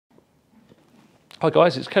Hi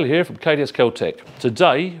guys, it's Kelly here from KDS Keltec.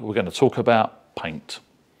 Today we're going to talk about paint.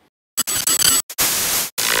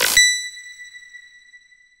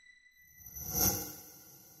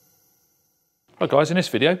 Right guys, in this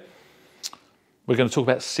video we're going to talk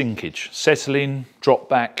about sinkage, settling, drop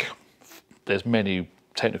back. There's many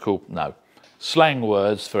slang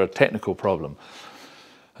words for a technical problem.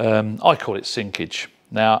 I call it sinkage.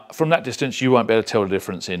 Now from that distance you won't be able to tell the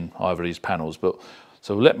difference in either of these panels,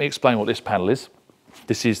 so let me explain what this panel is.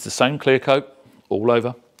 This is the same clear coat all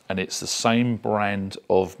over, and it's the same brand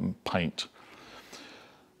of paint.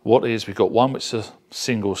 What is, we've got one which is a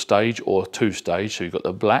single stage or two stage, so you've got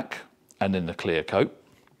the black and then the clear coat,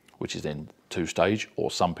 which is then two stage, or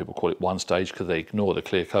some people call it one stage because they ignore the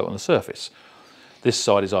clear coat on the surface. This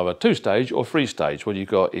side is either two stage or three stage. What you've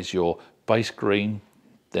got is your base green,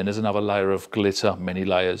 then there's another layer of glitter, many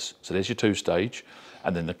layers, so there's your two stage,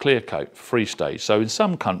 and then the clear coat, three stage. So in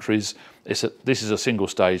some countries, this is a single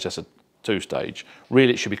stage, that's a two stage.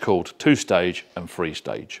 Really it should be called two stage and three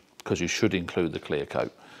stage, because you should include the clear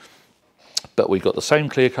coat. But we've got the same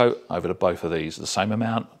clear coat over to both of these, the same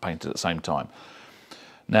amount, painted at the same time.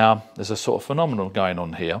 Now, there's a sort of phenomenon going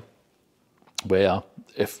on here, where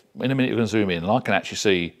if in a minute you're going to zoom in, and I can actually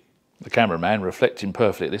see the cameraman reflecting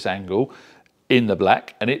perfectly at this angle in the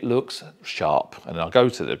black, and it looks sharp. And then I'll go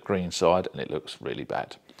to the green side and it looks really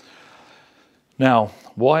bad. Now,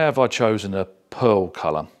 why have I chosen a pearl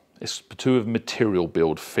colour? It's to do with material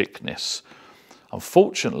build thickness.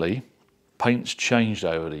 Unfortunately, paint's changed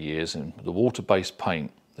over the years, and the water-based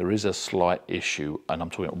paint, there is a slight issue, and I'm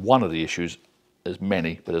talking about one of the issues, there's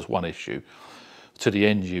many, but there's one issue, to the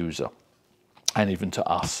end user, and even to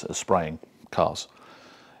us as spraying cars.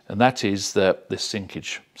 And that is this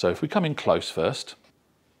sinkage. So if we come in close first,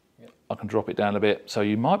 I can drop it down a bit. So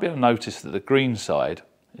you might be able to notice that the green side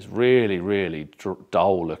is really, really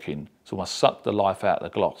dull looking. It's almost sucked the life out of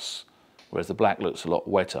the gloss, whereas the black looks a lot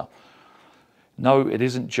wetter. No, it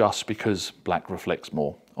isn't just because black reflects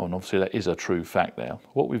more. And obviously that is a true fact there.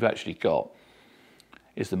 What we've actually got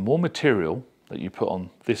is the more material that you put on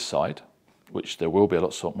this side, which there will be a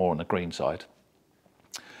lot more on the green side,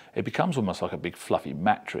 it becomes almost like a big fluffy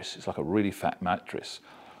mattress. It's like a really fat mattress.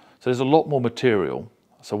 So there's a lot more material.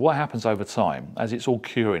 So what happens over time, as it's all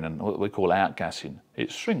curing and what we call outgassing,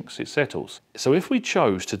 it shrinks, it settles. So if we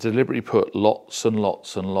chose to deliberately put lots and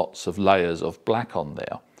lots and lots of layers of black on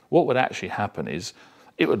there, what would actually happen is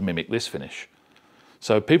it would mimic this finish.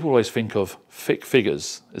 So people always think of thick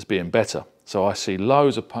figures as being better. So I see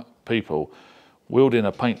loads of people wielding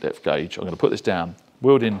a paint depth gauge. I'm going to put this down,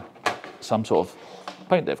 wielding some sort of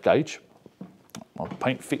paint depth gauge, or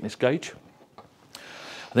paint thickness gauge,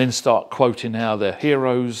 and then start quoting how they're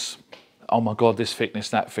heroes. Oh my God, this thickness,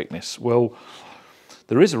 that thickness. Well,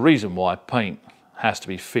 there is a reason why paint has to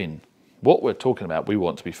be thin. What we're talking about, we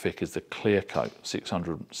want to be thick, is the clear coat,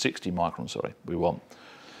 660 microns, sorry, we want.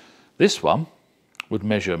 This one would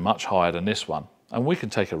measure much higher than this one, and we can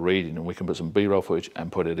take a reading and we can put some B-roll footage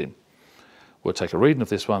and put it in. We'll take a reading of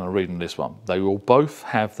this one and a reading of this one. They will both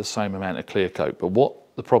have the same amount of clear coat, but what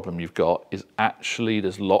the problem you've got is actually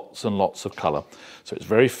there's lots and lots of colour. So it's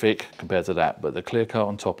very thick compared to that, but the clear coat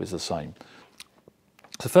on top is the same.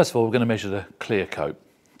 So first of all, we're going to measure the clear coat,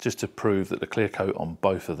 just to prove that the clear coat on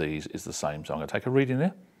both of these is the same. So I'm going to take a reading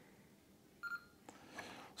there.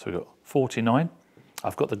 So we've got 49.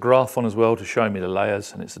 I've got the graph on as well to show me the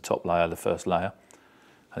layers, and it's the top layer, the first layer,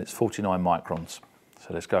 and it's 49 microns.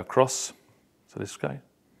 So let's go across. So this guy,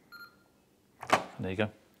 and there you go,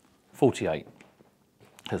 48.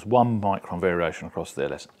 There's 1 micron variation across there.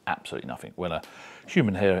 That's absolutely nothing. When a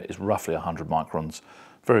human hair is roughly 100 microns,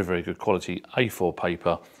 very, very good quality. A4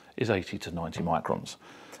 paper is 80 to 90 microns.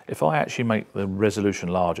 If I actually make the resolution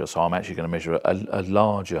larger, so I'm actually going to measure a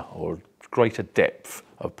larger or greater depth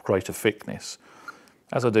of greater thickness,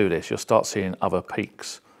 as I do this, you'll start seeing other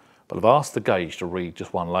peaks. But I've asked the gauge to read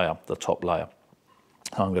just one layer, the top layer.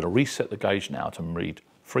 I'm going to reset the gauge now to read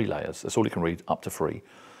 3 layers. That's all it can read, up to 3.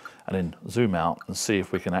 And then zoom out and see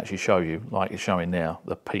if we can actually show you, like it's showing now,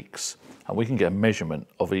 the peaks. And we can get a measurement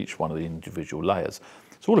of each one of the individual layers.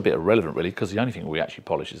 It's all a bit irrelevant really, because the only thing we actually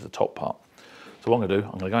polish is the top part. So what I'm going to do,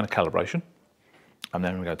 I'm going to go into calibration, and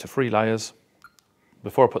then we go to 3 layers.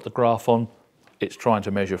 Before I put the graph on, it's trying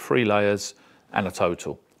to measure 3 layers and a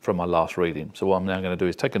total from my last reading. So what I'm now going to do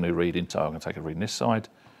is take a new reading. So I'm going to take a reading this side.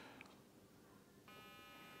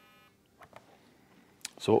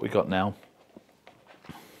 So what we've got now,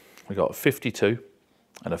 we've got a 52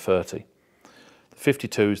 and a 30. The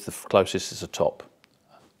 52 is the closest to the top.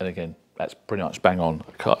 And again, that's pretty much bang on.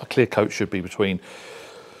 A clear coat should be between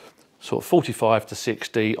sort of 45 to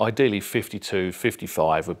 60, ideally 52,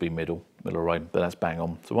 55 would be middle range, but that's bang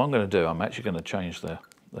on. So what I'm going to do, I'm actually going to change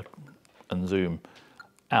and zoom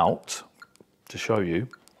out to show you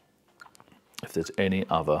if there's any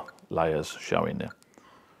other layers showing there.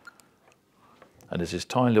 And there's this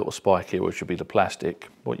tiny little spike here, which would be the plastic.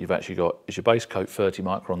 What you've actually got is your base coat 30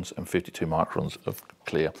 microns and 52 microns of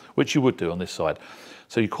clear, which you would do on this side.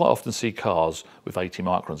 So you quite often see cars with 80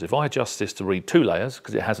 microns. If I adjust this to read 2 layers,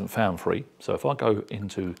 because it hasn't found 3, so if I go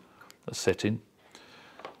into a setting,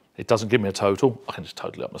 it doesn't give me a total. I can just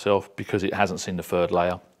total it up myself because it hasn't seen the 3rd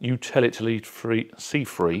layer. You tell it to read see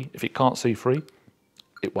 3. If it can't see 3,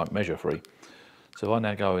 it won't measure 3. So if I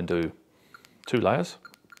now go and do 2 layers,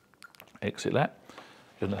 exit that,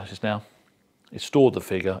 you'll notice now it's stored the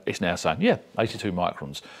figure. It's now saying, yeah, 82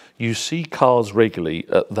 microns. You see cars regularly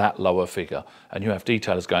at that lower figure, and you have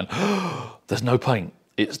detailers going, oh, there's no paint.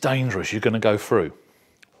 It's dangerous. You're going to go through.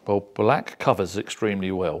 Well, black covers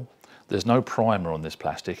extremely well. There's no primer on this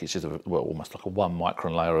plastic. It's just almost like a 1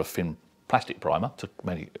 micron layer of thin plastic primer to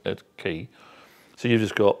make it a key. So you've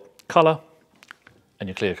just got colour and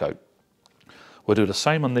your clear coat. We'll do the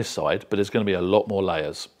same on this side, but there's going to be a lot more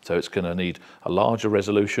layers. So it's going to need a larger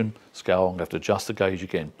resolution scale. I'm going to have to adjust the gauge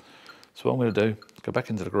again. So what I'm going to do, go back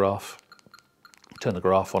into the graph, turn the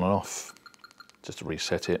graph on and off, just to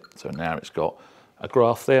reset it. So now it's got a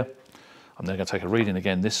graph there. I'm then going to take a reading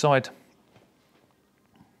again this side.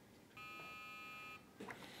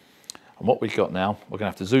 And what we've got now, we're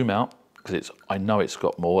going to have to zoom out because I know it's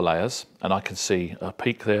got more layers, and I can see a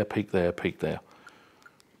peak there, peak there, peak there.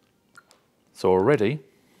 So already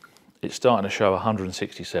it's starting to show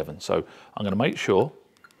 167. So I'm going to make sure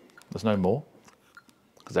there's no more,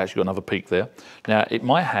 because it's actually got another peak there. Now it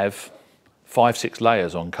might have 5, 6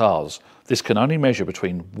 layers on cars. This can only measure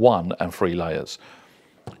between 1 and 3 layers.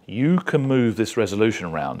 You can move this resolution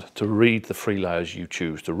around to read the 3 layers you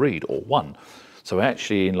choose to read, or 1. So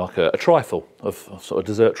actually in like a trifle, of sort of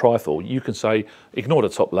dessert trifle, you can say, ignore the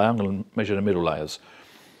top layer, I'm going to measure the middle layers.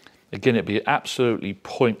 Again, it'd be absolutely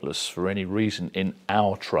pointless for any reason in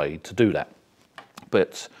our trade to do that.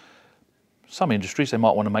 But some industries, they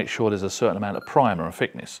might want to make sure there's a certain amount of primer and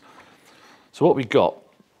thickness. So what we've got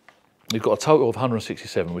a total of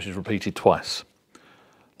 167, which is repeated twice.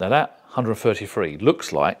 Now that 133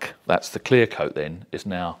 looks like that's the clear coat then, is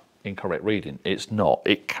now incorrect reading. It's not.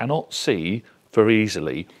 It cannot see very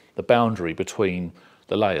easily the boundary between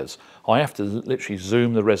the layers. I have to literally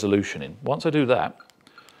zoom the resolution in. Once I do that,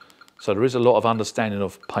 so there is a lot of understanding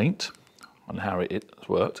of paint and how it's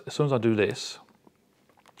worked. As soon as I do this,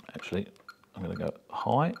 actually, I'm going to go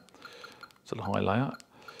high, so the high layer.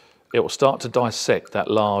 It will start to dissect that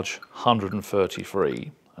large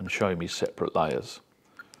 133 and show me separate layers.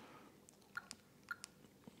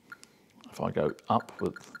 If I go up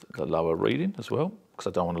with the lower reading as well, because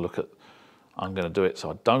I don't want to look at, I'm going to do it so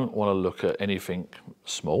I don't want to look at anything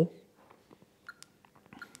small.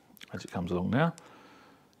 As it comes along now,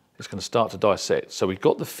 it's going to start to dissect. So we've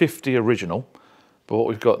got the 50 original, but what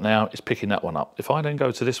we've got now is picking that one up. If I then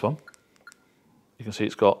go to this one, you can see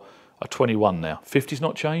it's got a 21 now. 50's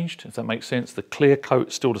not changed, if that makes sense. The clear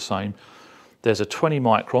coat's still the same. There's a 20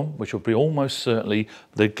 micron, which will be almost certainly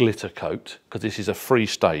the glitter coat, because this is a 3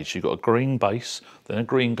 stage. You've got a green base, then a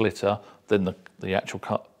green glitter, then the actual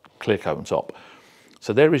clear coat on top.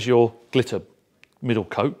 So there is your glitter middle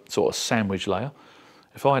coat, sort of sandwich layer.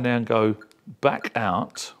 If I now go back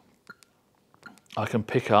out, I can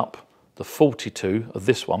pick up the 42 of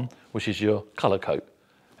this one, which is your colour coat,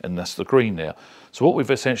 and that's the green there. So what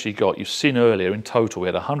we've essentially got, you've seen earlier in total, we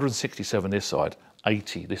had 167 this side,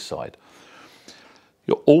 80 this side.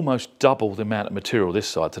 You're almost double the amount of material this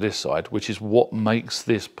side to this side, which is what makes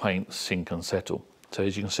this paint sink and settle. So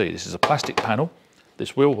as you can see, this is a plastic panel.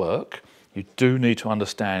 This will work. You do need to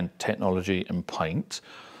understand technology and paint,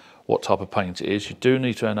 what type of paint it is. You do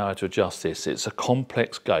need to know how to adjust this. It's a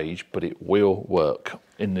complex gauge, but it will work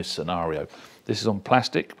in this scenario. This is on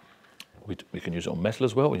plastic. We can use it on metal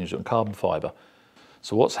as well. We can use it on carbon fibre.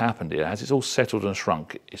 So what's happened here, as it's all settled and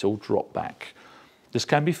shrunk, it's all dropped back. This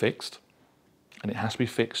can be fixed, and it has to be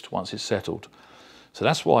fixed once it's settled. So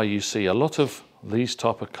that's why you see a lot of these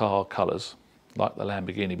type of car colours, like the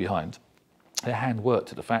Lamborghini behind, they're hand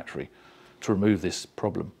worked at the factory to remove this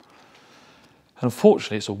problem. And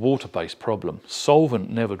unfortunately, it's a water-based problem. Solvent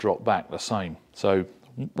never dropped back the same. So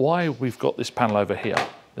why we've got this panel over here,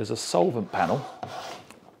 there's a solvent panel,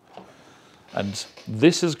 and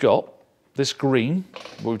this has got, this green,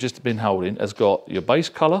 we've just been holding, has got your base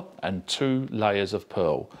colour and 2 layers of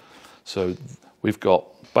pearl. So we've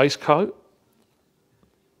got base coat,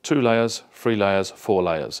 2 layers, 3 layers, 4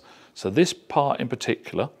 layers. So this part in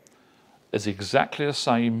particular is exactly the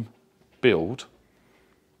same build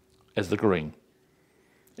as the green,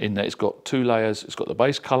 in that it's got 2 layers. It's got the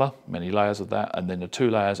base colour, many layers of that, and then the 2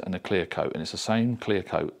 layers and the clear coat, and it's the same clear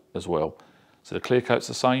coat as well. So the clear coat's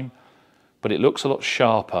the same, but it looks a lot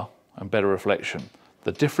sharper and better reflection.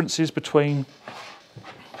 The differences between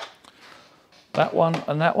that one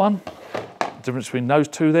and that one, the difference between those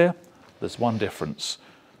two there's one difference.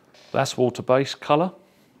 That's water-based colour,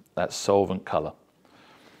 that's solvent colour.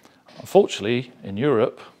 Unfortunately, in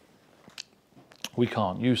Europe, we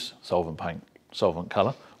can't use solvent paint, solvent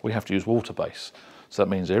colour. We have to use water-based. So that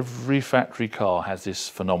means every factory car has this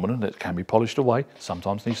phenomenon that can be polished away,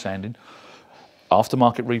 sometimes needs sanding.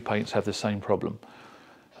 Aftermarket repaints have the same problem.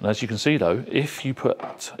 And as you can see though, if you've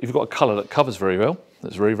got a colour that covers very well,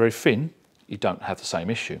 that's very, very thin, you don't have the same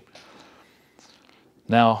issue.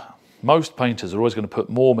 Now, most painters are always going to put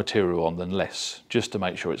more material on than less, just to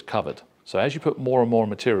make sure it's covered. So as you put more and more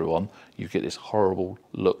material on, you get this horrible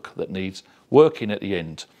look that needs working at the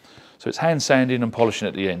end. So it's hand sanding and polishing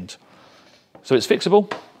at the end. So it's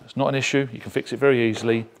fixable, it's not an issue, you can fix it very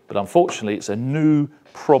easily, but unfortunately it's a new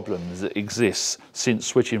problem that exists since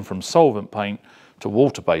switching from solvent paint to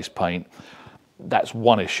water-based paint. That's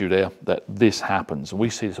one issue there, that this happens. And we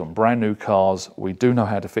see this on brand new cars. We do know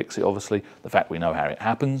how to fix it, obviously. The fact we know how it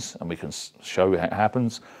happens and we can show how it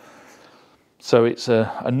happens. So it's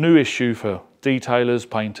a new issue for detailers,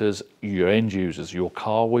 painters, your end users. Your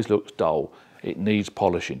car always looks dull. It needs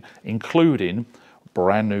polishing, including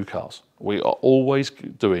brand new cars. We are always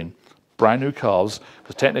doing brand new cars,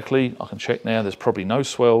 because technically, I can check now, there's probably no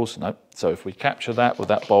swells. No. So if we capture that with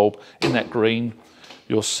that bulb in that green,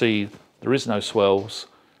 you'll see there is no swells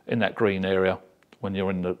in that green area when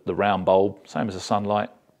you're in the round bulb, same as the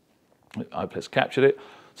sunlight. I hope it's captured it.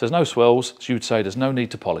 So there's no swells, so you would say there's no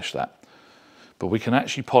need to polish that. But we can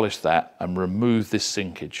actually polish that and remove this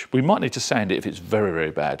sinkage. We might need to sand it if it's very,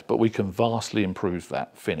 very bad, but we can vastly improve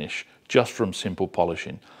that finish just from simple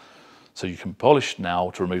polishing. So you can polish now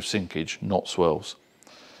to remove sinkage, not swirls.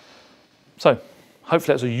 So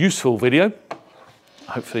hopefully that's a useful video.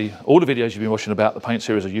 Hopefully all the videos you've been watching about the paint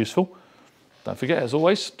series are useful. Don't forget, as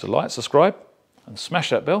always, to like, subscribe and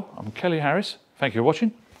smash that bell. I'm Kelly Harris. Thank you for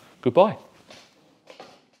watching. Goodbye.